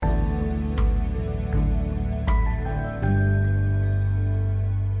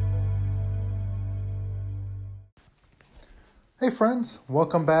Hey friends,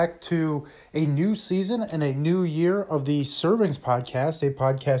 welcome back to a new season and a new year of the Servings Podcast, a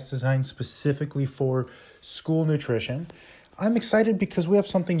podcast designed specifically for school nutrition. I'm excited because we have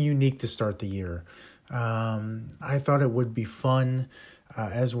something unique to start the year. I thought it would be fun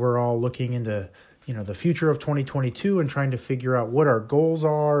as we're all looking into the future of 2022 and trying to figure out what our goals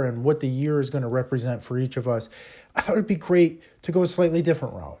are and what the year is going to represent for each of us. I thought it'd be great to go a slightly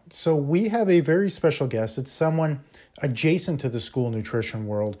different route. So we have a very special guest. It's someone adjacent to the school nutrition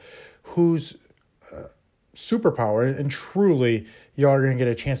world whose superpower, and truly y'all are going to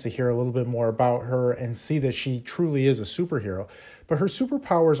get a chance to hear a little bit more about her and see that she truly is a superhero. But her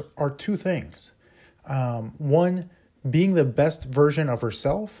superpowers are two things. One, being the best version of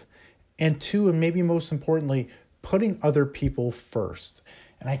herself, and two, and maybe most importantly, putting other people first.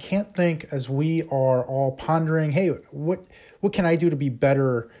 And I can't think, as we are all pondering, hey, what can I do to be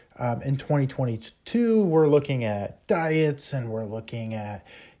better in 2022? We're looking at diets and we're looking at,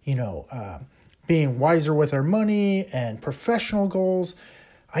 being wiser with our money and professional goals.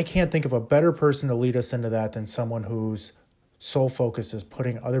 I can't think of a better person to lead us into that than someone whose sole focus is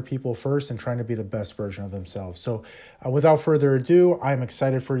putting other people first and trying to be the best version of themselves. So without further ado, I'm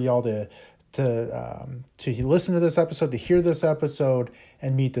excited for y'all to listen to this episode, to hear this episode,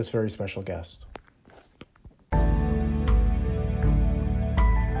 and meet this very special guest.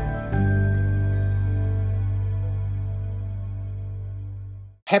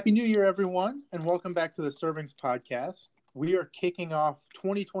 Happy New Year, everyone, and welcome back to the Servings Podcast. We are kicking off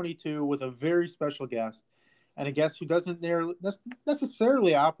 2022 with a very special guest, and a guest who doesn't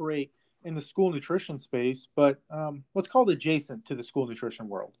necessarily operate in the school nutrition space, but let's call it adjacent to the school nutrition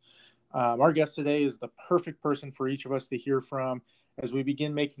world. Our guest today is the perfect person for each of us to hear from as we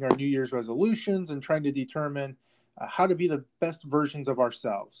begin making our New Year's resolutions and trying to determine how to be the best versions of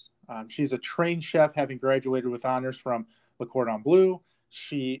ourselves. She's a trained chef, having graduated with honors from Le Cordon Bleu.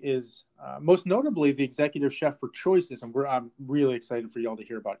 She is most notably the executive chef for Choices, and I'm really excited for y'all to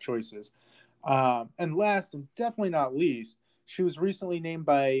hear about Choices. And last and definitely not least, she was recently named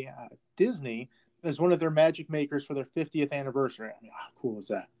by Disney as one of their magic makers for their 50th anniversary. I mean, how cool is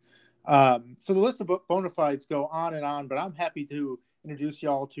that? So the list of bona fides go on and on, but I'm happy to introduce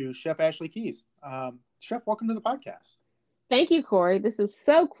y'all to Chef Ashley Keys. Chef, welcome to the podcast. Thank you, Corey. This is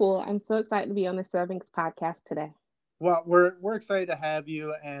so cool. I'm so excited to be on the Servings Podcast today. Well, we're excited to have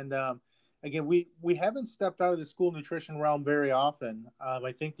you. And again, we haven't stepped out of the school nutrition realm very often.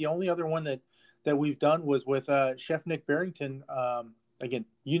 I think the only other one that we've done was with Chef Nick Barrington. Again,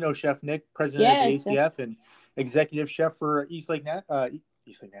 Chef Nick, president of the ACF and executive chef for East Lake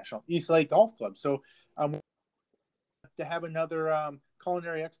Golf Club. So to have another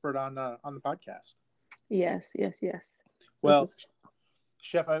culinary expert on the podcast. Yes. Well,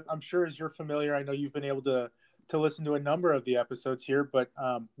 Chef, I'm sure as you're familiar, I know you've been able to listen to a number of the episodes here, but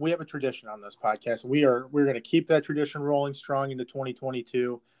we have a tradition on this podcast. We're going to keep that tradition rolling strong into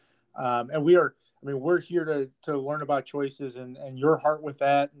 2022. And we're here to learn about Choices and your heart with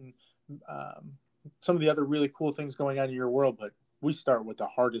that and some of the other really cool things going on in your world. But we start with the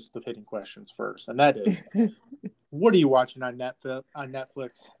hardest of hitting questions first, and that is, what are you watching on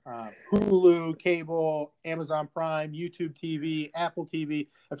Netflix, Hulu, cable, Amazon Prime, YouTube TV, Apple TV?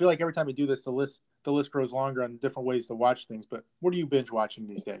 I feel like every time we do this, the list grows longer on different ways to watch things. But what are you binge watching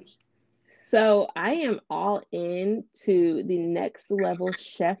these days? So I am all in to the Next Level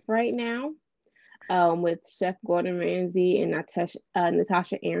Chef right now, with Chef Gordon Ramsay and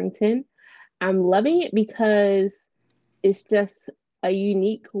Natasha Arrington. I'm loving it because it's just a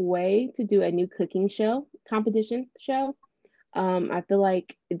unique way to do a new cooking competition show. I feel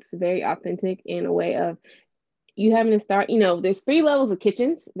like it's very authentic in a way of you having to start, there's 3 levels of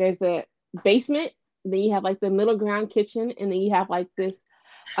kitchens. There's the basement, then you have like the middle ground kitchen, and then you have like this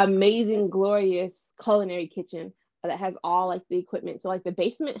amazing, glorious culinary kitchen that has all like the equipment. So like the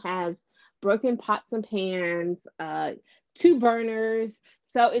basement has broken pots and pans, 2 burners.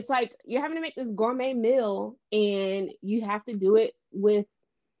 So it's like you're having to make this gourmet meal and you have to do it with,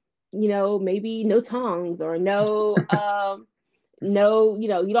 maybe no tongs or no, you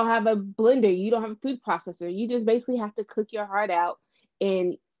don't have a blender, you don't have a food processor. You just basically have to cook your heart out,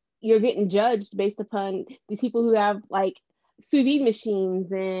 and you're getting judged based upon these people who have like sous vide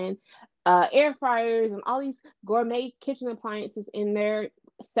machines and air fryers and all these gourmet kitchen appliances in their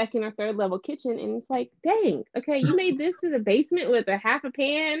 2nd or 3rd level kitchen. And it's like, dang, okay, you made this in the basement with a half a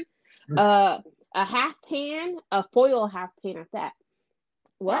pan, a half pan, a foil half pan at that.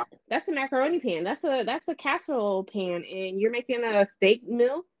 What? Wow. That's a macaroni pan. That's a casserole pan, and you're making a steak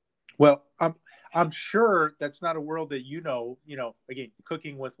meal? Well, I'm sure that's not a world that again,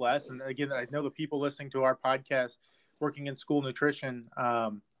 cooking with less. And again, I know the people listening to our podcast, working in school nutrition,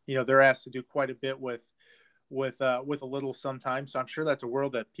 they're asked to do quite a bit with a little sometimes. So I'm sure that's a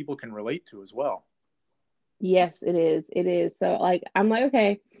world that people can relate to as well. Yes, it is. It is. So like I'm like,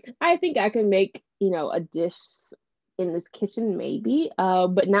 okay, I think I can make, a dish in this kitchen maybe,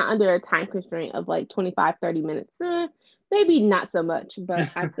 but not under a time constraint of like 25, 30 minutes. Maybe not so much, but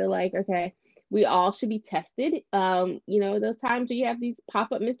I feel like okay, we all should be tested. Those times where you have these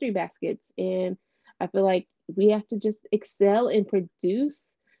pop-up mystery baskets, and I feel like we have to just excel and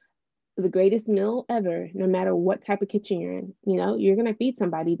produce the greatest meal ever, no matter what type of kitchen you're in. You're gonna feed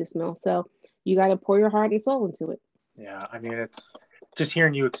somebody this meal. So you got to pour your heart and soul into it. Yeah, I mean, it's just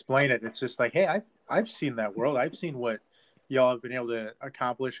hearing you explain it. It's just like, hey, I've seen that world. I've seen what y'all have been able to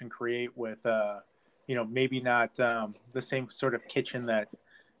accomplish and create with, maybe not the same sort of kitchen that,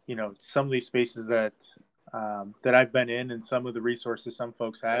 some of these spaces that I've been in, and some of the resources some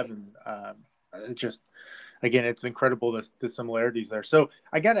folks have, and it just, again, it's incredible the similarities there. So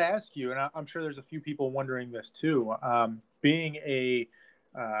I got to ask you, and I'm sure there's a few people wondering this too. Being a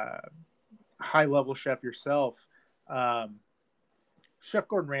high level chef yourself, Chef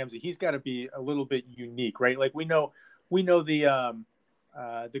Gordon Ramsay, he's got to be a little bit unique, right? Like we know the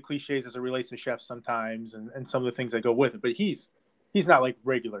cliches as it relates to chefs sometimes, and some of the things that go with it, but he's not like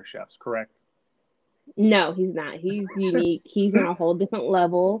regular chefs, correct? No, he's not. He's unique. He's on a whole different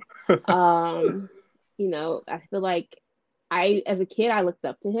level. I feel like as a kid, I looked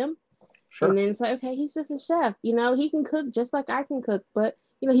up to him. And Sure. then it's like, okay, he's just a chef. He can cook just like I can cook, but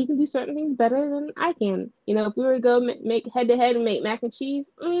he can do certain things better than I can. If we were to go make head to head and make mac and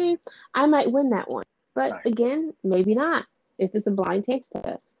cheese, I might win that one. But Nice. again, maybe not if it's a blind taste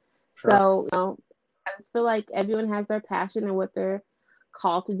test. Sure. So, I just feel like everyone has their passion and what they're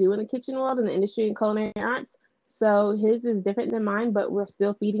called to do in the kitchen world and the industry and culinary arts. So his is different than mine, but we're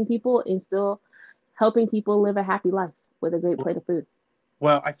still feeding people and still helping people live a happy life with a great plate of food.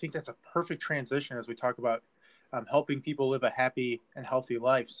 Well, I think that's a perfect transition as we talk about helping people live a happy and healthy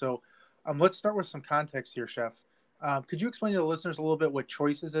life. So let's start with some context here, Chef. Could you explain to the listeners a little bit what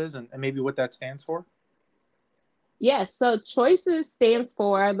Choices is, and maybe what that stands for? Yes, so Choices stands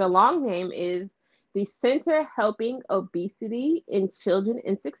for, the long name is the Center Helping Obesity in Children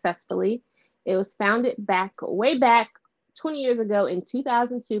and Successfully. It was founded way back 20 years ago in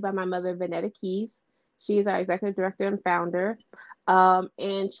 2002 by my mother, Vanetta Keys. She is our executive director and founder.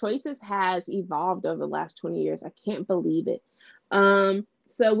 And Choices has evolved over the last 20 years. I can't believe it.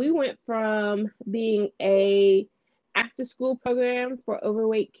 So we went from being a after school program for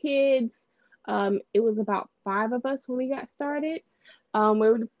overweight kids. It was about 5 of us when we got started.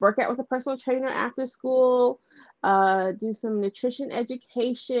 We would work out with a personal trainer after school, do some nutrition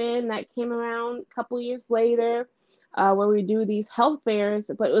education that came around a couple years later, where we do these health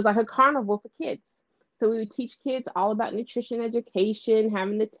fairs, but it was like a carnival for kids. So we would teach kids all about nutrition education,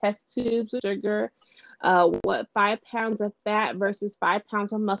 having the test tubes of sugar, what 5 pounds of fat versus 5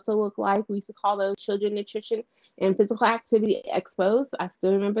 pounds of muscle look like. We used to call those children nutrition and physical activity expos. I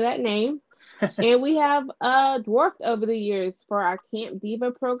still remember that name. And we have dwarfed over the years for our Camp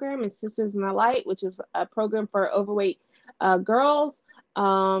Diva program and Sisters in the Light, which is a program for overweight girls.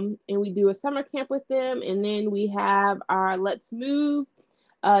 And we do a summer camp with them. And then we have our Let's Move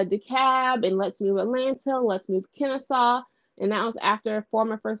DeKalb and Let's Move Atlanta, Let's Move Kennesaw. And that was after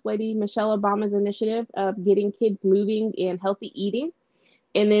former First Lady Michelle Obama's initiative of getting kids moving and healthy eating.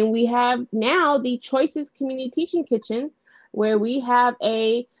 And then we have now the Choices Community Teaching Kitchen, where we have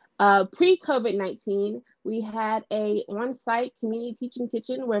a pre-COVID-19, we had a on-site community teaching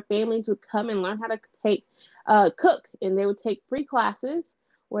kitchen where families would come and learn how to cook, and they would take free classes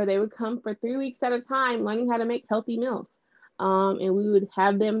where they would come for 3 weeks at a time, learning how to make healthy meals. And we would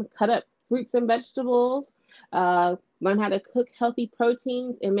have them cut up fruits and vegetables, learn how to cook healthy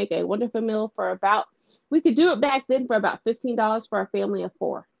proteins, and make a wonderful meal we could do it back then for about $15 for a family of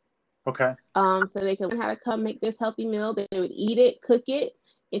 4. Okay. So they could learn how to come make this healthy meal. They would eat it, cook it,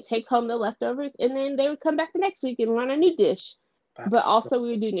 and take home the leftovers. And then they would come back the next week and learn a new dish. But also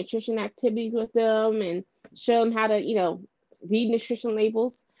we would do nutrition activities with them and show them how to, read nutrition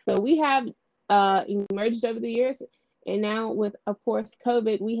labels. So we have emerged over the years. And now with, of course,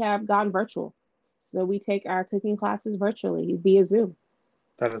 COVID, we have gone virtual. So we take our cooking classes virtually via Zoom.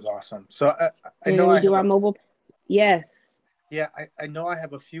 That is awesome. So I and know then we do our mobile. Yes. Yeah, I know I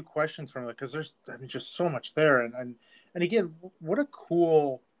have a few questions from it because there's just so much there, and again, what a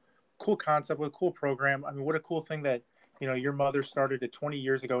cool concept, what a cool program. I mean, what a cool thing that your mother started it 20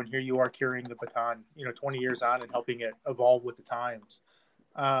 years ago, and here you are carrying the baton 20 years on and helping it evolve with the times.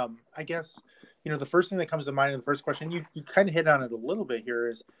 I guess the first thing that comes to mind, and the first question you kind of hit on it a little bit here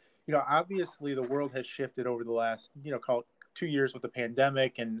is obviously the world has shifted over the last, call it 2 years with the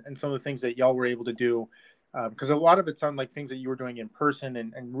pandemic and some of the things that y'all were able to do. Because a lot of it sounded like things that you were doing in person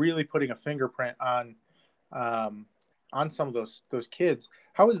and really putting a fingerprint um, on some of those kids.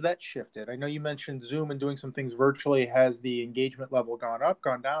 How has that shifted? I know you mentioned Zoom and doing some things virtually. Has the engagement level gone up,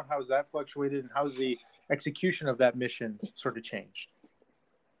 gone down? How has that fluctuated? And how's the execution of that mission sort of changed?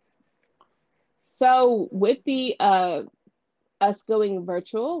 So with the us going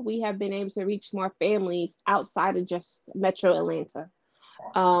virtual, we have been able to reach more families outside of just Metro Atlanta.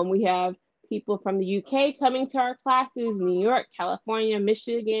 Awesome. We have people from the UK coming to our classes, New York, California,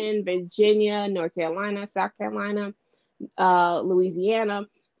 Michigan, Virginia, North Carolina, South Carolina, Louisiana.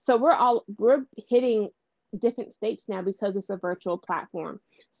 So we're hitting different states now because it's a virtual platform.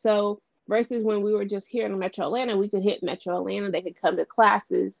 So versus when we were just here in Metro Atlanta, we could hit Metro Atlanta, they could come to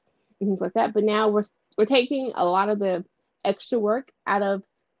classes and things like that. But now we're taking a lot of the extra work out of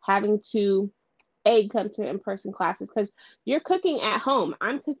having to come to in-person classes because you're cooking at home.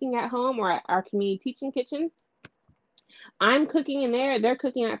 I'm cooking at home or at our community teaching kitchen. I'm cooking in there, they're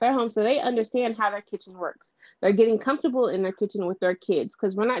cooking at their home, so they understand how their kitchen works. They're getting comfortable in their kitchen with their kids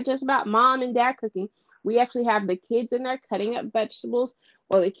because we're not just about mom and dad cooking. We actually have the kids in there cutting up vegetables,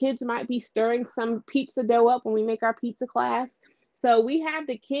 or the kids might be stirring some pizza dough up when we make our pizza class. So we have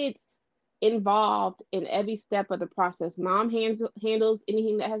the kids involved in every step of the process. Mom handles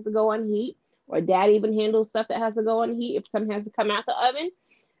anything that has to go on heat, or dad even handles stuff that has to go on heat. If something has to come out the oven,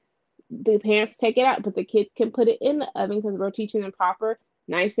 the parents take it out, but the kids can put it in the oven because we're teaching them proper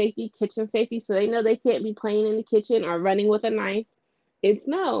knife safety, kitchen safety, so they know they can't be playing in the kitchen or running with a knife. It's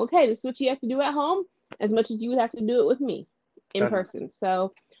no, okay, this is what you have to do at home as much as you would have to do it with me in That is person.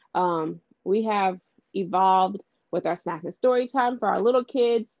 So we have evolved with our snack and story time for our little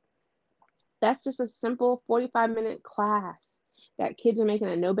kids. That's just a simple 45-minute class that kids are making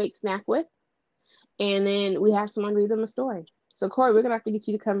a no-bake snack with. And then we have someone read them a story. So Corey, we're gonna have to get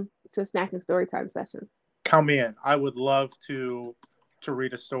you to come to a snack and story time session. Count me in. I would love to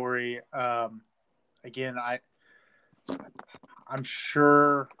read a story. Again, I'm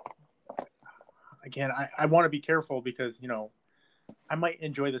sure. Again, I want to be careful because I might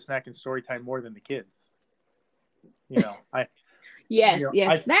enjoy the snack and story time more than the kids. I Yes, yes,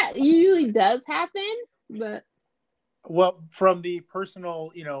 I that usually does happen, but well, from the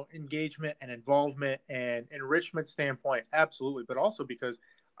personal engagement and involvement and enrichment standpoint, absolutely, but also because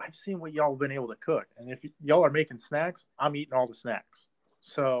I've seen what y'all have been able to cook, and if y'all are making snacks, I'm eating all the snacks.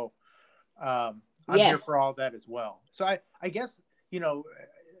 So I'm here for all yes. that as well. So I guess,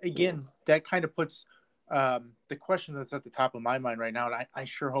 again, that kind of puts the question that's at the top of my mind right now, and I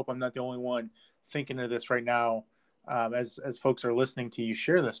sure hope I'm not the only one thinking of this right now, as folks are listening to you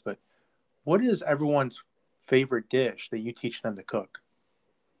share this. But what is everyone's favorite dish that you teach them to cook?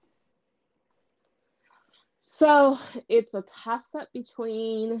 So it's a toss up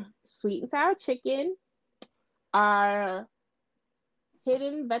between sweet and sour chicken, our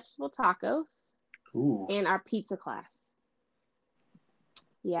hidden vegetable tacos, Ooh, and our pizza class.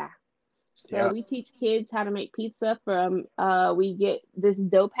 Yeah. So yeah, we teach kids how to make pizza from we get this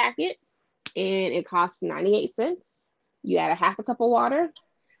dough packet and it costs 98 cents. You add a half a cup of water,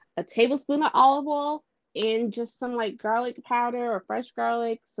 a tablespoon of olive oil, and just some like garlic powder or fresh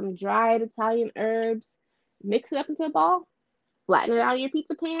garlic, some dried Italian herbs. Mix it up into a ball, flatten it out in your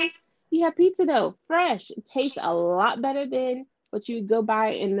pizza pan. You have pizza dough, fresh. It tastes a lot better than what you would go buy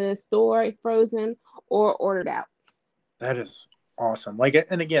in the store, frozen or ordered out. that is awesome. Like,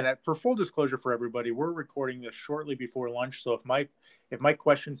 and again, for full disclosure for everybody, we're recording this shortly before lunch. So if my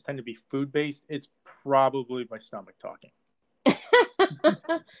questions tend to be food based, it's probably my stomach talking.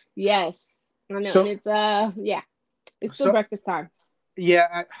 Yes, I know, and So it's yeah, it's still so breakfast time.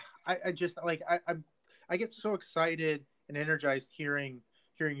 yeah, I just like I get so excited and energized hearing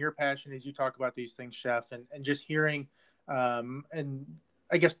your passion as you talk about these things, Chef, and just hearing and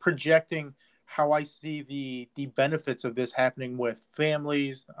I guess projecting how I see the benefits of this happening with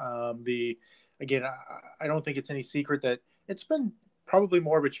families. The again, I don't think it's any secret that it's been probably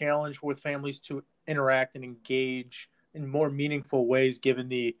more of a challenge with families to interact and engage in more meaningful ways, given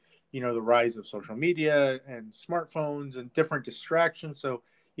the rise of social media and smartphones and different distractions. So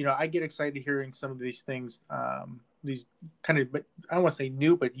I get excited hearing some of these things, these kind of, I don't want to say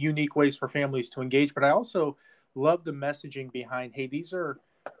new, but unique ways for families to engage. But I also love the messaging behind, hey,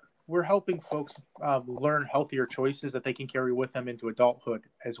 we're helping folks learn healthier choices that they can carry with them into adulthood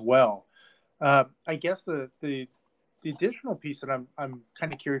as well. I guess the additional piece that I'm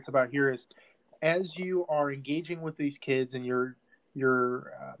kind of curious about here is, as you are engaging with these kids and you're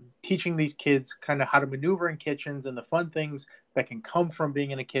you're teaching these kids kind of how to maneuver in kitchens and the fun things that can come from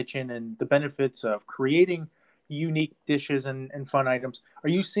being in a kitchen and the benefits of creating unique dishes and fun items. Are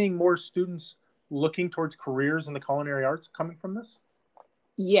you seeing more students looking towards careers in the culinary arts coming from this?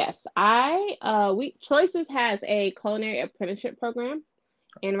 Yes, we Choices has a culinary apprenticeship program,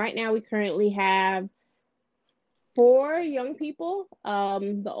 and right now we currently have four young people.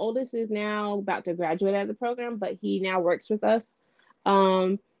 The oldest is now about to graduate out of the program, but he now works with us.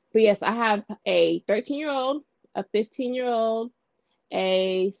 But yes, I have a 13-year-old, a 15-year-old,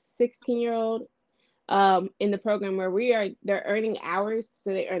 a 16-year-old, in the program where they're earning hours.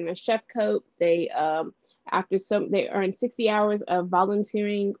 So they earn their chef coat. They earn 60 hours of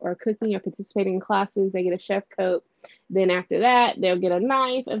volunteering or cooking or participating in classes. They get a chef coat. Then after that, they'll get a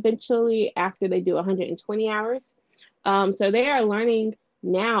knife eventually after they do 120 hours. So they are learning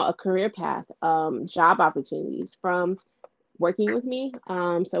now a career path, job opportunities from working with me.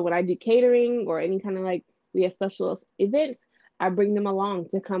 So when I do catering or any kind of like we have special events, I bring them along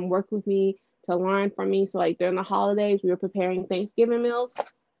to come work with me to learn from me. So like during the holidays, we were preparing Thanksgiving meals.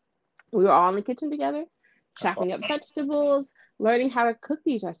 We were all in the kitchen together, That's chopping up awesome. vegetables, learning how to cook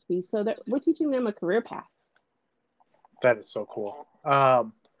these recipes. So that we're teaching them a career path. That is so cool. I,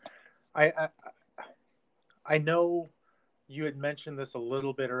 I I know you had mentioned this a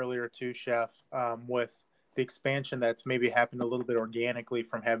little bit earlier too, Chef, with the expansion that's maybe happened a little bit organically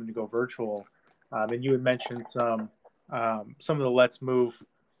from having to go virtual. And you had mentioned some of the Let's Move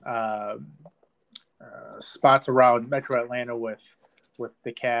uh, spots around Metro Atlanta with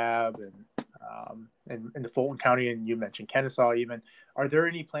DeKalb and the Fulton County, and you mentioned Kennesaw even. Are there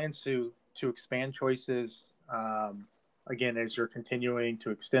any plans to expand Choices again as you're continuing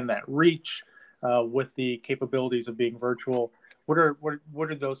to extend that reach with the capabilities of being virtual? What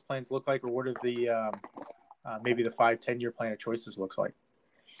do those plans look like, or what are the maybe the 5-10 year plan of Choices looks like?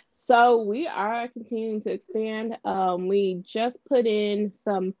 So we are continuing to expand. We just put in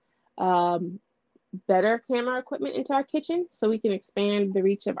some um, better camera equipment into our kitchen so we can expand the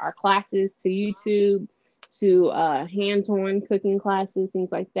reach of our classes to YouTube, to hands-on cooking classes,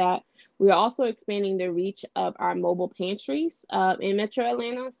 things like that. We are also expanding the reach of our mobile pantries in Metro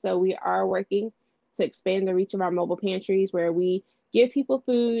Atlanta. So we are working to expand the reach of our mobile pantries where we give people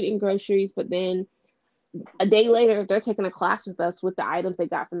food and groceries, but then a day later they're taking a class with us with the items they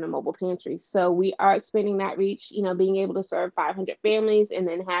got from the mobile pantry. So we are expanding that reach, being able to serve 500 families and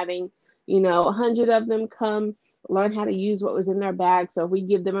then having 100 of them come learn how to use what was in their bag. So if we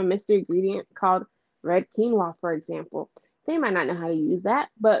give them a mystery ingredient called red quinoa, for example, they might not know how to use that,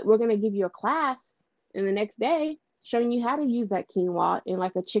 but we're going to give you a class in the next day showing you how to use that quinoa in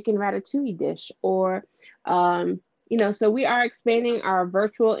like a chicken ratatouille dish or so we are expanding our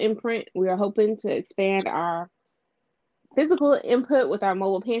virtual imprint. We are hoping to expand our physical input with our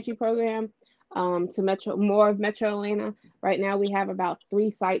mobile pantry program to more of Metro Atlanta. Right now, we have about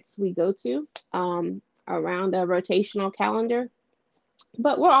 3 sites we go to around a rotational calendar.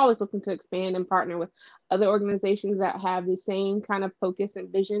 But we're always looking to expand and partner with other organizations that have the same kind of focus and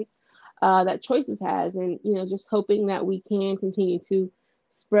vision that Choices has, and just hoping that we can continue to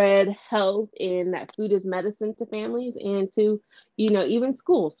spread health and that food is medicine to families and to even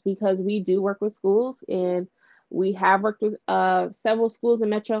schools, because we do work with schools and we have worked with several schools in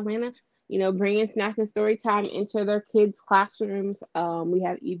Metro Atlanta, bringing snack and story time into their kids' classrooms. We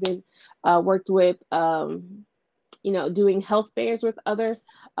have even worked with doing health fairs with other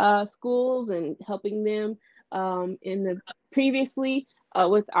schools and helping them in the previously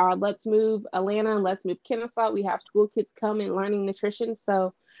with our Let's Move Atlanta and Let's Move Kennesaw. We have school kids come and learning nutrition.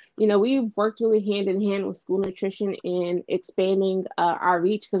 So, we've worked really hand in hand with school nutrition in expanding our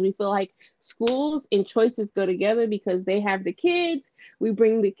reach, because we feel like schools and Choices go together because they have the kids, we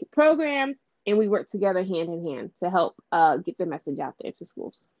bring the program, and we work together hand in hand to help get the message out there to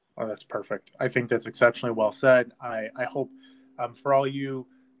schools. Oh, that's perfect. I think that's exceptionally well said. I hope for all you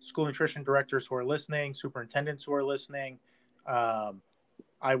school nutrition directors who are listening, superintendents who are listening,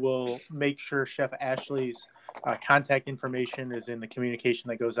 I will make sure Chef Ashley's contact information is in the communication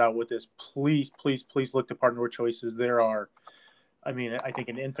that goes out with this. Please, please, please look to partner with Choices. There are, I think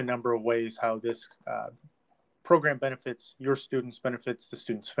an infinite number of ways how this program benefits your students, benefits the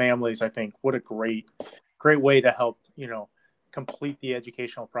students' families. I think what a great, great way to help, complete the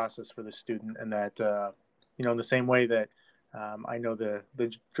educational process for the student. And that, in the same way that I know the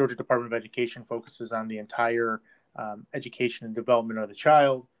Georgia Department of Education focuses on the entire education and development of the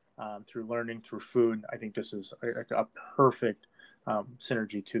child through learning, through food. I think this is a perfect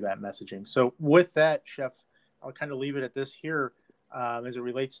synergy to that messaging. So with that, Chef, I'll kind of leave it at this here as it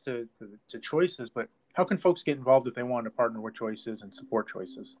relates to Choices. But How can folks get involved if they want to partner with Choices and support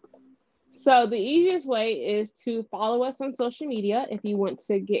Choices? So the easiest way is to follow us on social media if you want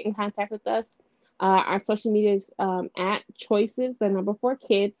to get in contact with us. Our social media is at choices, the number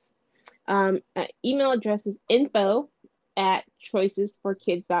 4kids. Email address is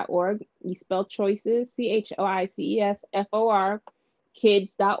info@choicesforkids.org. You spell choices, CHOICESFOR,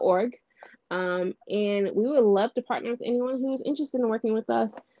 kids.org. And we would love to partner with anyone who's interested in working with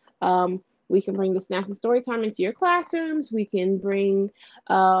us. We can bring the snack and story time into your classrooms. We can bring,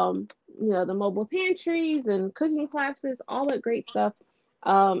 the mobile pantries and cooking classes, all that great stuff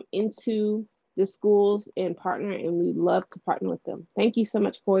into the schools and partner. And we'd love to partner with them. Thank you so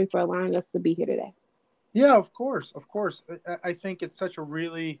much, Corey, for allowing us to be here today. Yeah, of course. Of course. I think it's such a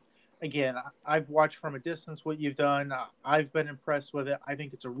really, again, I've watched from a distance what you've done. I've been impressed with it. I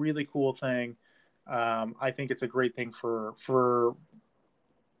think it's a really cool thing. I think it's a great thing for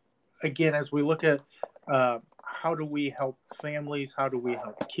again, as we look at how do we help families, how do we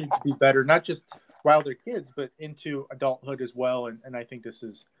help kids be better, not just while they're kids, but into adulthood as well. And I think this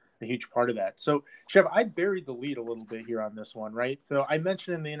is a huge part of that. So, Chef, I buried the lead a little bit here on this one, right? So I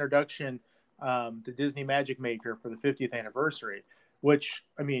mentioned in the introduction the Disney Magic Maker for the 50th anniversary, which,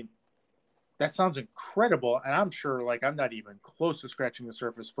 I mean, that sounds incredible. And I'm sure, like, I'm not even close to scratching the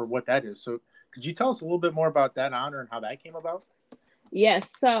surface for what that is. So could you tell us a little bit more about that honor and how that came about?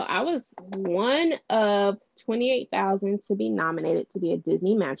 Yes, so I was one of 28,000 to be nominated to be a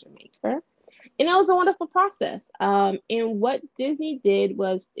Disney Magic Maker. And it was a wonderful process. And what Disney did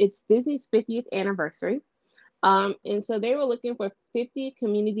was it's Disney's 50th anniversary. And so they were looking for 50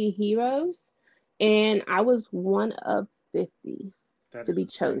 community heroes. And I was one of 50 to be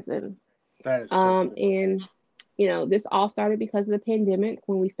chosen. That is so cool. And, this all started because of the pandemic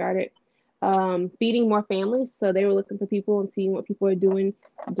when we started feeding more families. So they were looking for people and seeing what people are doing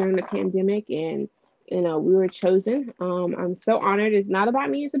during the pandemic. And, we were chosen. I'm so honored. It's not about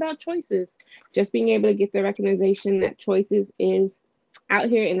me, it's about Choices. Just being able to get the recognition that Choices is out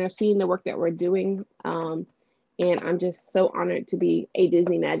here and they're seeing the work that we're doing. And I'm just so honored to be a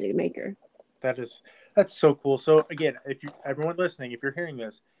Disney Magic Maker. That's so cool. So again, if you everyone listening, if you're hearing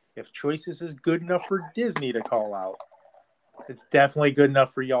this, if Choices is good enough for Disney to call out, it's definitely good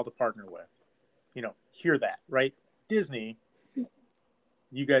enough for y'all to partner with. Hear that, right? Disney,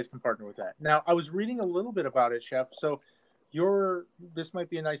 you guys can partner with that. Now, I was reading a little bit about it, Chef. So this might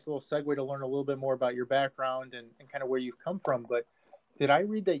be a nice little segue to learn a little bit more about your background and kind of where you've come from. But did I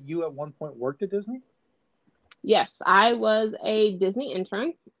read that you at one point worked at Disney? Yes, I was a Disney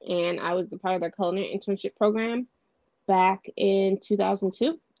intern and I was a part of their culinary internship program back in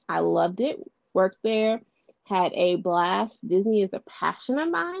 2002. I loved it, worked there, had a blast. Disney is a passion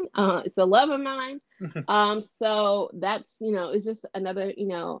of mine. It's a love of mine. So that's, it's just another,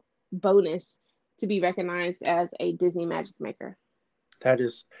 bonus to be recognized as a Disney Magic Maker.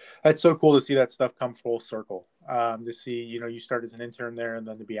 That's so cool to see that stuff come full circle. To see, you start as an intern there and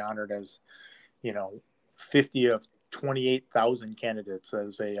then to be honored as, 50 of 28,000 candidates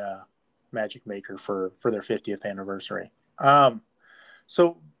as a Magic Maker for their 50th anniversary.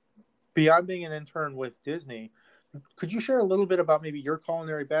 So beyond being an intern with Disney, could you share a little bit about maybe your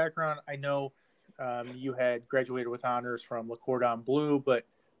culinary background? I know you had graduated with honors from Le Cordon Bleu, but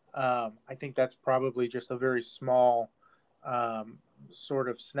I think that's probably just a very small sort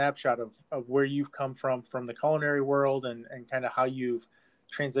of snapshot of where you've come from the culinary world and kind of how you've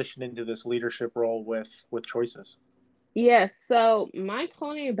transitioned into this leadership role with Choices. Yes, so my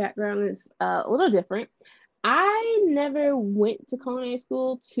culinary background is a little different. I never went to culinary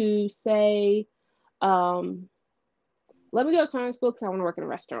school to say, let me go to culinary school because I want to work in a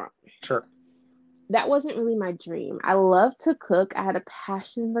restaurant. Sure. That wasn't really my dream. I love to cook. I had a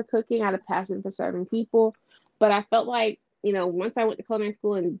passion for cooking. I had a passion for serving people. But I felt like, once I went to culinary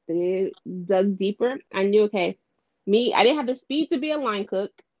school and dug deeper, I knew, okay, I didn't have the speed to be a line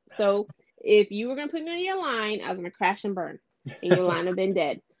cook. So if you were going to put me on your line, I was going to crash and burn and your line would have been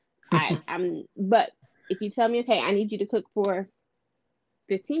dead. But if you tell me, okay, I need you to cook for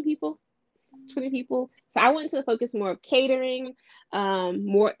 15 people, 20 people. So I went to the focus more of catering,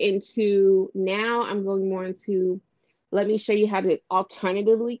 more into, now I'm going more into, let me show you how to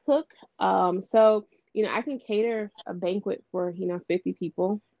alternatively cook. So, I can cater a banquet for, 50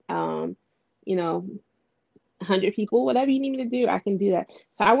 people, 100 people, whatever you need me to do, I can do that.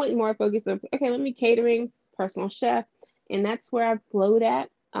 So I went more focused of, okay, let me catering, personal chef. And that's where I've flowed at.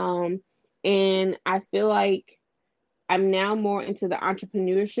 And I feel like I'm now more into the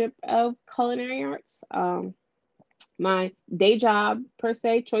entrepreneurship of culinary arts. My day job, per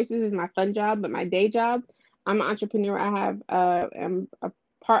se, Choices is my fun job, but my day job, I'm an entrepreneur. I'm a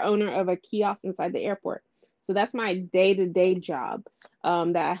part owner of a kiosk inside the airport. So that's my day-to-day job,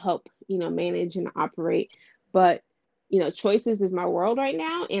 that I help, manage and operate. But, Choices is my world right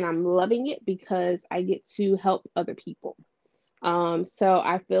now, and I'm loving it because I get to help other people. So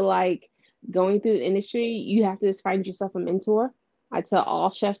I feel like going through the industry, you have to just find yourself a mentor. I tell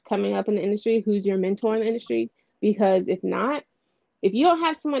all chefs coming up in the industry, who's your mentor in the industry? Because if not, if you don't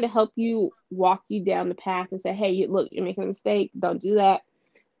have someone to help you walk you down the path and say, hey, look, you're making a mistake, don't do that.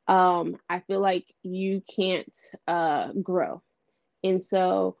 I feel like you can't grow. And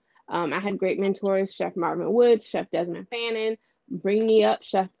so I had great mentors, Chef Marvin Woods, Chef Desmond Fannin, bring me up,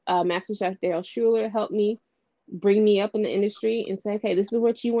 Master Chef Daryl Schuler helped me bring me up in the industry and say, okay, this is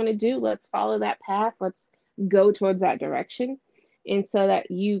what you want to do. Let's follow that path. Let's go towards that direction. And so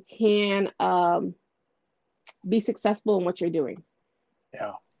that you can be successful in what you're doing.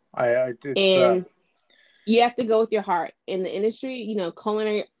 Yeah. And you have to go with your heart. In the industry,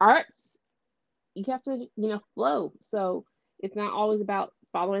 culinary arts, you have to, flow. So it's not always about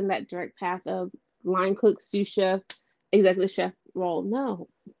following that direct path of line cook, sous chef, executive chef role. No,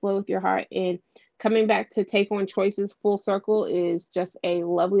 flow with your heart. And coming back to Take On Choices full circle is just a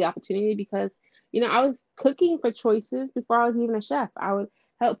lovely opportunity because, I was cooking for Choices before I was even a chef. I would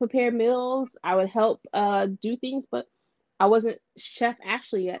help prepare meals. I would help do things, but I wasn't Chef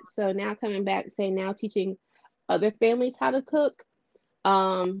Ashley yet. So now coming back, now teaching other families how to cook,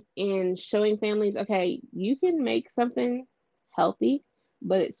 and showing families, okay, you can make something healthy,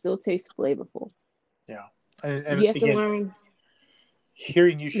 but it still tastes flavorful. Yeah. And You have to again, learn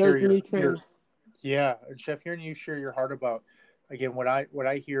hearing you share those new trends. yeah, and Chef, hearing you share your heart about, again, what I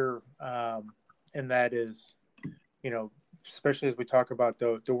hear, and that is, especially as we talk about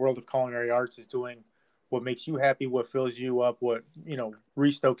the world of culinary arts is doing what makes you happy, what fills you up, what,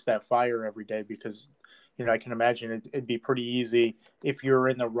 restokes that fire every day. Because, I can imagine it'd be pretty easy if you're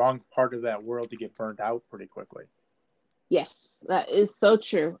in the wrong part of that world to get burned out pretty quickly. Yes, that is so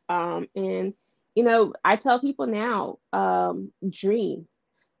true. And I tell people now, dream,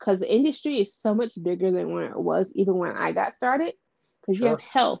 because the industry is so much bigger than when it was, even when I got started. Because you have Sure.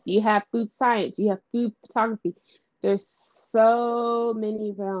 health, you have food science, you have food photography. There's so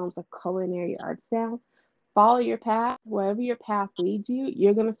many realms of culinary arts now. Follow your path, wherever your path leads you,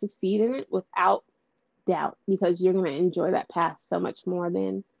 you're going to succeed in it without doubt because you're going to enjoy that path so much more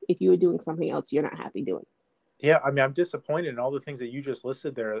than if you were doing something else you're not happy doing. Yeah, I mean, I'm disappointed in all the things that you just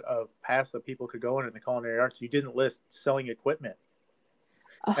listed there of paths that people could go in the culinary arts. You didn't list selling equipment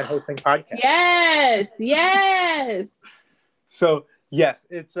and Oh, hosting podcasts. yes, yes. So yes,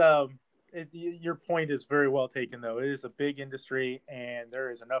 your point is very well taken. Though it is a big industry, and there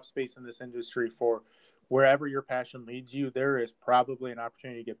is enough space in this industry for wherever your passion leads you. There is probably an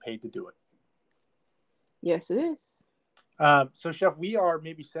opportunity to get paid to do it. Yes, it is. So, Chef, we are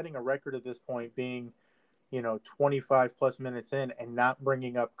maybe setting a record at this point, being 25 plus minutes in and not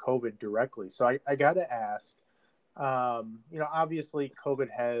bringing up COVID directly. So I got to ask, obviously COVID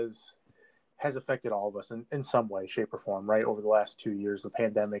has affected all of us in some way, shape, or form, right? Over the last 2 years, the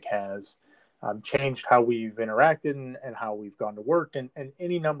pandemic has changed how we've interacted and how we've gone to work and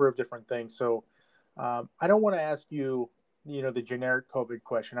any number of different things. So I don't want to ask you, the generic COVID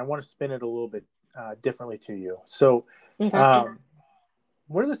question. I want to spin it a little bit differently to you. So Okay.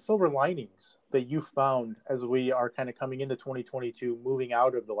 what are the silver linings that you found as we are kind of coming into 2022, moving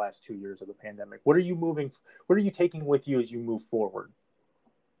out of the last 2 years of the pandemic? What are you taking with you as you move forward?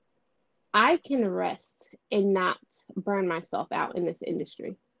 I can rest and not burn myself out in this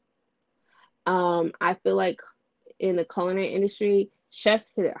industry. I feel like in the culinary industry, chefs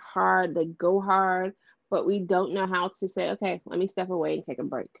hit it hard, they go hard, but we don't know how to say, okay, let me step away and take a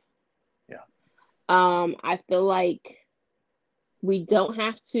break. Yeah. I feel like we don't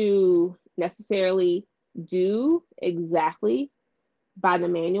have to necessarily do exactly by the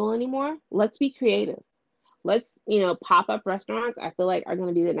manual anymore. Let's be creative. Let's, pop up restaurants, I feel like are going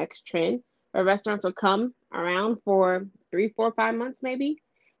to be the next trend where restaurants will come around for 3, 4, 5 months maybe,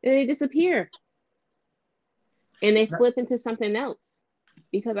 and they disappear and they flip into something else.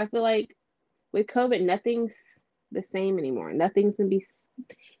 Because I feel like with COVID, nothing's the same anymore. Nothing's going to be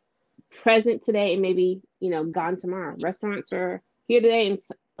present today and maybe, gone tomorrow. Restaurants are here today and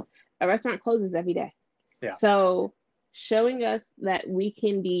a restaurant closes every day. Yeah. So showing us that we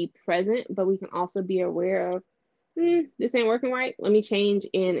can be present, but we can also be aware of, this ain't working right. Let me change,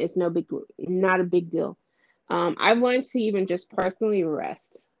 and it's not a big deal. I've learned to even just personally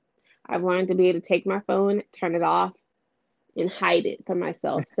rest. I've learned to be able to take my phone, turn it off, and hide it from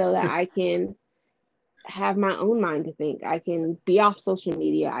myself so that I can have my own mind to think. I can be off social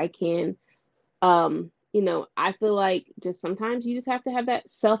media. I can I feel like just sometimes you just have to have that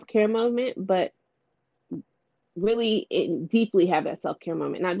self-care moment, but really deeply have that self-care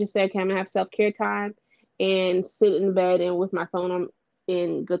moment. Not just say, okay, I'm gonna have self-care time and sit in bed and with my phone on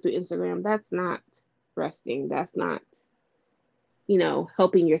and go through Instagram. That's not resting. That's not,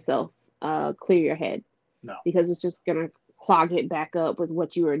 helping yourself clear your head, No. because it's just gonna clog it back up with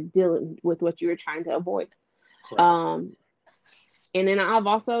what you were dealing with, what you were trying to avoid. Correct. Um, and then I've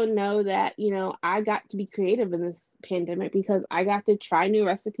also know that, I got to be creative in this pandemic because I got to try new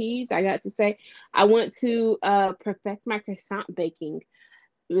recipes. I got to say, I want to perfect my croissant baking.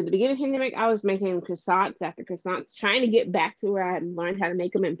 At the beginning of the pandemic, I was making croissants after croissants, trying to get back to where I had learned how to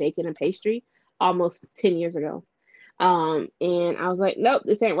make them in bacon and pastry almost 10 years ago. And I was like, nope,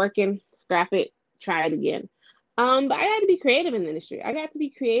 this ain't working. Scrap it. Try it again. But I got to be creative in the industry. I got to be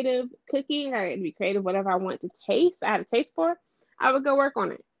creative cooking. I got to be creative, whatever I want to taste. I had a taste for. I would go work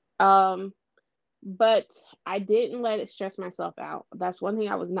on it. But I didn't let it stress myself out. That's one thing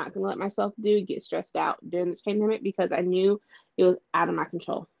I was not going to let myself do, get stressed out during this pandemic, because I knew it was out of my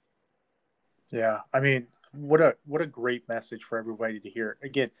control. Yeah, I mean, what a great message for everybody to hear.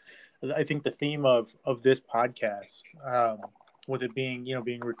 Again, I think the theme of this podcast, with it being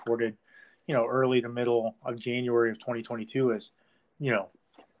being recorded, early to middle of January of 2022, is, you know,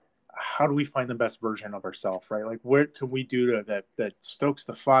 how do we find the best version of ourselves, right? Like, what can we do that stokes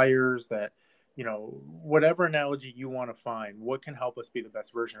the fires, that whatever analogy you want to find, what can help us be the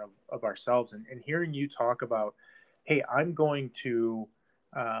best version of ourselves. And hearing you talk about, hey, I'm going to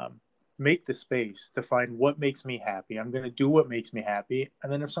um, make the space to find what makes me happy. I'm going to do what makes me happy.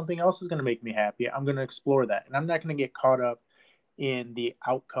 And then if something else is going to make me happy, I'm going to explore that. And I'm not going to get caught up in the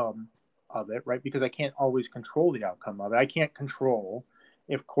outcome of it, right? Because I can't always control the outcome of it. I can't control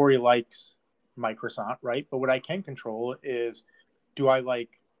if Corey likes my croissant, right? But what I can control is, do I like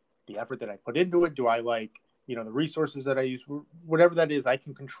the effort that I put into it? Do I like, the resources that I use? Whatever that is, I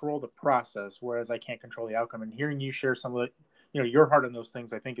can control the process, whereas I can't control the outcome. And hearing you share some of the, your heart on those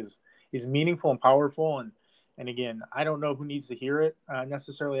things, I think is meaningful and powerful. And again, I don't know who needs to hear it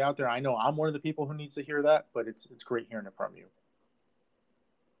necessarily out there. I know I'm one of the people who needs to hear that, but it's great hearing it from you.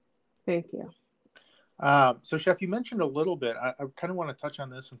 Thank you. So, Chef, you mentioned a little bit. I kind of want to touch on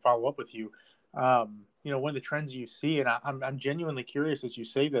this and follow up with you. One of the trends you see, and I'm genuinely curious as you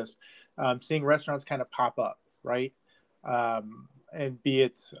say this, seeing restaurants kind of pop up, right? And be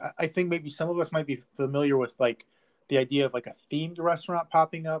it, I think maybe some of us might be familiar with like the idea of like a themed restaurant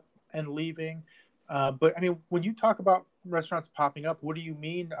popping up and leaving. But I mean, when you talk about restaurants popping up, what do you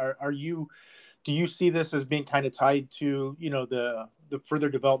mean? Do you see this as being kind of tied to the further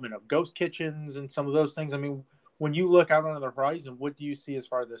development of ghost kitchens and some of those things? I mean, when you look out on the horizon, what do you see as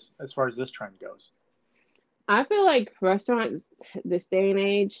far as this trend goes? I feel like restaurants this day and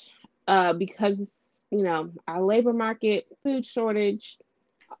age, because our labor market, food shortage,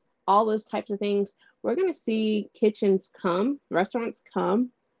 all those types of things, we're gonna see kitchens come, restaurants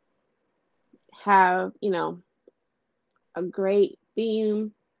come, have a great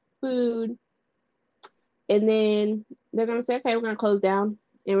theme, food, and then they're gonna say, okay, we're gonna close down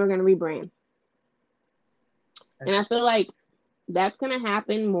and we're gonna rebrand. And I Interesting. feel like that's gonna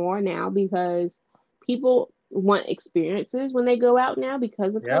happen more now because people want experiences when they go out now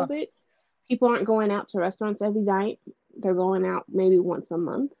because of Yeah. COVID. People aren't going out to restaurants every night. They're going out maybe once a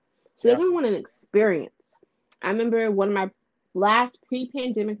month. So they're Yeah. going to want an experience. I remember one of my last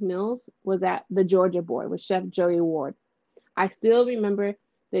pre-pandemic meals was at the Georgia Boy with Chef Joey Ward. I still remember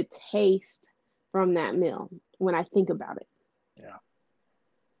the taste from that meal when I think about it. Yeah.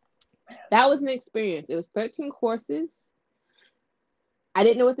 That was an experience. It was 13 courses. I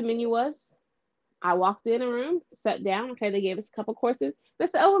didn't know what the menu was. I walked in a room, sat down. Okay, they gave us a couple courses. They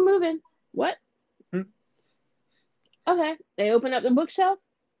said, "Oh, we're moving." What? Hmm. Okay. They open up the bookshelf.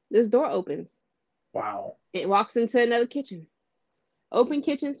 This door opens. Wow. It walks into another kitchen. Open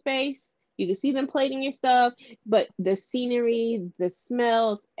kitchen space. You can see them plating your stuff, but the scenery, the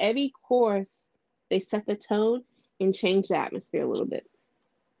smells, every course, they set the tone and change the atmosphere a little bit.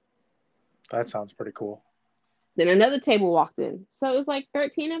 That sounds pretty cool. Then another table walked in. So it was like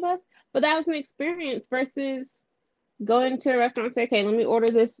 13 of us, but that was an experience versus going to a restaurant and say, okay, let me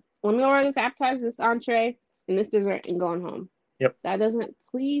order this appetizer, this entree, and this dessert and going home. Yep. That doesn't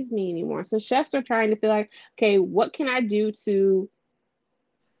please me anymore. So chefs are trying to feel like, okay, what can I do to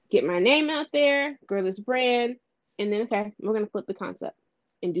get my name out there, grow this brand, and then okay, we're gonna flip the concept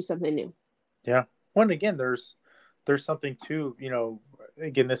and do something new. Yeah. Well, and again, there's something to,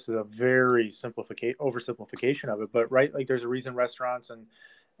 again, this is a very oversimplification of it, but right, like there's a reason restaurants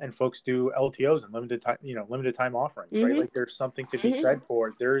and folks do LTOs and limited time offerings, right? Mm-hmm. Like there's something to be said for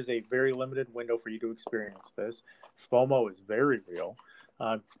it. There is a very limited window for you to experience this. FOMO is very real.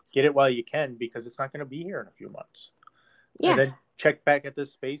 Get it while you can, because it's not going to be here in a few months. And Yeah. then check back at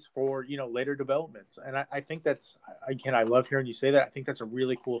this space for, later developments. And I think that's, again, I love hearing you say that. I think that's a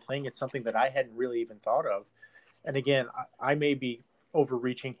really cool thing. It's something that I hadn't really even thought of. And again, I may be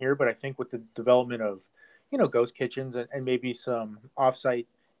overreaching here, but I think with the development of, ghost kitchens and maybe some offsite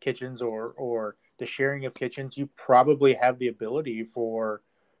kitchens or the sharing of kitchens, you probably have the ability for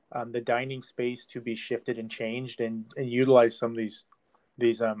the dining space to be shifted and changed and utilize some of these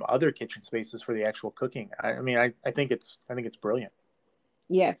other kitchen spaces for the actual cooking. I think it's brilliant.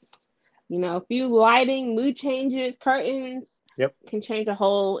 Yes. A few lighting, mood changes, curtains Yep. can change a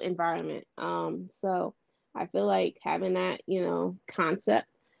whole environment. So I feel like having that, concept.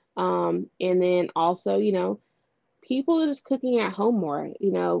 And then also, people are just cooking at home more.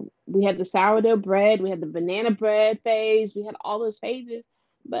 We had the sourdough bread, we had the banana bread phase, we had all those phases.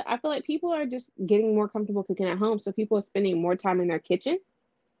 But I feel like people are just getting more comfortable cooking at home. So people are spending more time in their kitchen.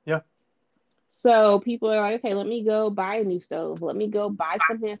 Yeah. So people are like, okay, let me go buy a new stove. Let me go buy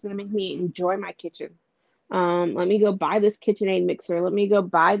something that's going to make me enjoy my kitchen. Let me go buy this KitchenAid mixer. Let me go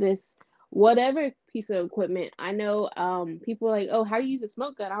buy this whatever piece of equipment. I know people are like, oh, how do you use a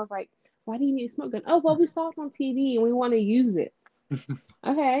smoke gun? I was like, why do you need a smoke gun? Oh, well, we saw it on TV and we want to use it.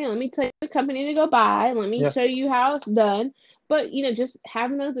 Okay, let me tell you the company to go buy. Let me Yeah. show you how it's done. But just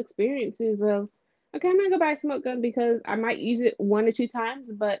having those experiences of, okay, I'm gonna go buy a smoke gun because I might use it 1 or 2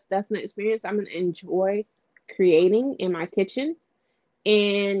 times, but that's an experience I'm gonna enjoy creating in my kitchen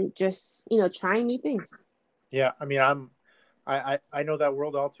and just trying new things. Yeah. I know that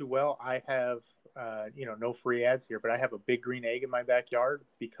world all too well. I have, no free ads here, but I have a big green egg in my backyard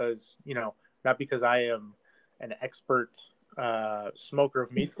because, not because I am an expert smoker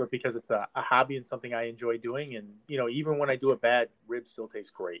of meats, but because it's a hobby and something I enjoy doing. And, even when I do it bad, ribs still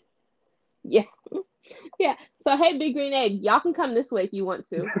taste great. Yeah. Yeah. So hey, Big Green Egg, y'all can come this way if you want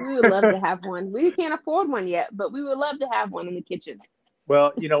to. We would love to have one. We can't afford one yet, but we would love to have one in the kitchen.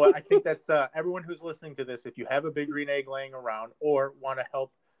 Well, you know what? I think that's everyone who's listening to this. If you have a big green egg laying around, or want to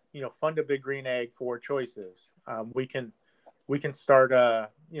help, fund a big green egg for choices, we can start a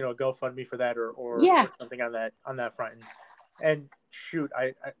GoFundMe for that, Yeah. or something on that front. And shoot,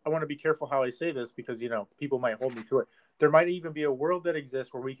 I want to be careful how I say this because people might hold me to it. There might even be a world that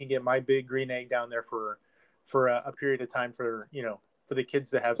exists where we can get my big green egg down there for a period of time for the kids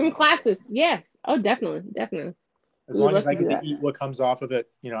to have Some some fun. classes. Yes. Oh, definitely. Definitely. As We would long as love I to do get to that. eat what comes off of it,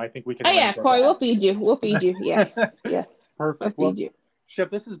 I think we can Oh arrange yeah, Corey, we'll feed you. We'll feed you. Yes. that. Yes. We'll Perfect. feed Well, you. Chef,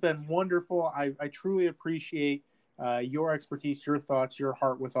 this has been wonderful. I truly appreciate your expertise, your thoughts, your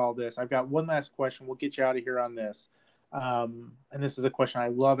heart with all this. I've got one last question. We'll get you out of here on this. And this is a question I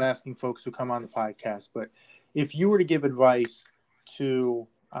love asking folks who come on the podcast. But if you were to give advice to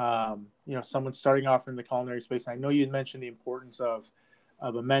someone starting off in the culinary space, and I know you had mentioned the importance of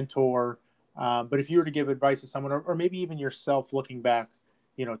a mentor, but if you were to give advice to someone, or maybe even yourself looking back,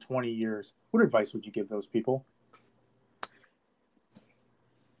 20 years, what advice would you give those people?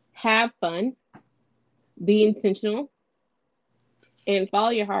 Have fun. Be intentional and follow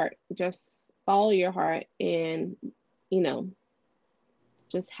your heart. Just follow your heart and you know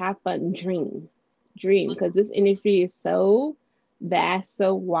just have fun. Dream, because this industry is so vast,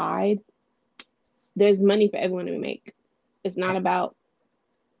 so wide. There's money for everyone to make. It's not about,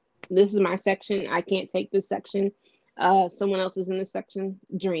 this is my section, I can't take this section, someone else is in this section.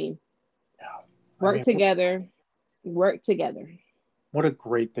 Dream. I Work mean, together. Work together. what a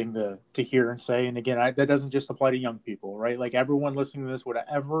great thing to hear and say. And again, that doesn't just apply to young people, right? Like everyone listening to this,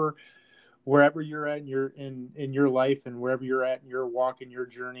 wherever you're at in your life and wherever you're at in your walk and your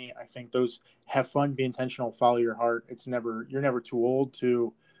journey, I think those, have fun, be intentional, follow your heart. You're never too old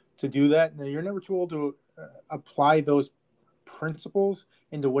to do that. And you're never too old to apply those principles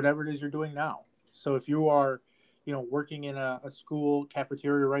into whatever it is you're doing now. So if you are, working in a school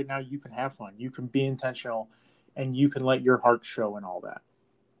cafeteria right now, you can have fun, you can be intentional, and you can let your heart show in all that.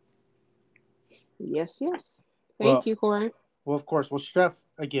 Yes, yes. Thank Well, you, Corey. well, of course. Well, Chef,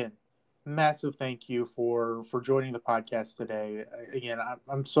 again, massive thank you for joining the podcast today. Again,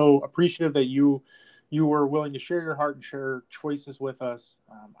 I'm so appreciative that you were willing to share your heart and share choices with us.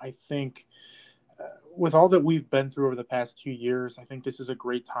 I think with all that we've been through over the past 2 years, I think this is a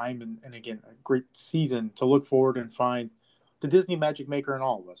great time and again, a great season to look forward and find the Disney magic maker in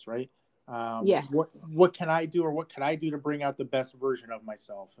all of us, right? Yes. What can I do, or what can I do to bring out the best version of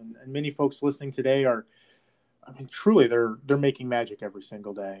myself? And many folks listening today truly they're making magic every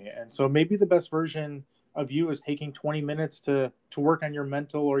single day. And so maybe the best version of you is taking 20 minutes to work on your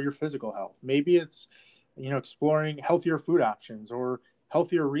mental or your physical health. Maybe it's, exploring healthier food options or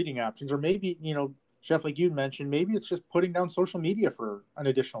healthier reading options, or maybe, Chef, like you mentioned, maybe it's just putting down social media for an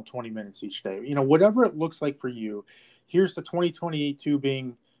additional 20 minutes each day. Whatever it looks like for you, here's the 2022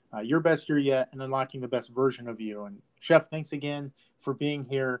 being your best year yet and unlocking the best version of you. And Chef, thanks again for being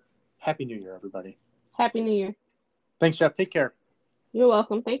here. Happy New Year, everybody. Happy New Year. Thanks, Chef. Take care. You're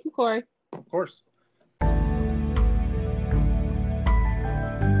welcome. Thank you, Corey. Of course.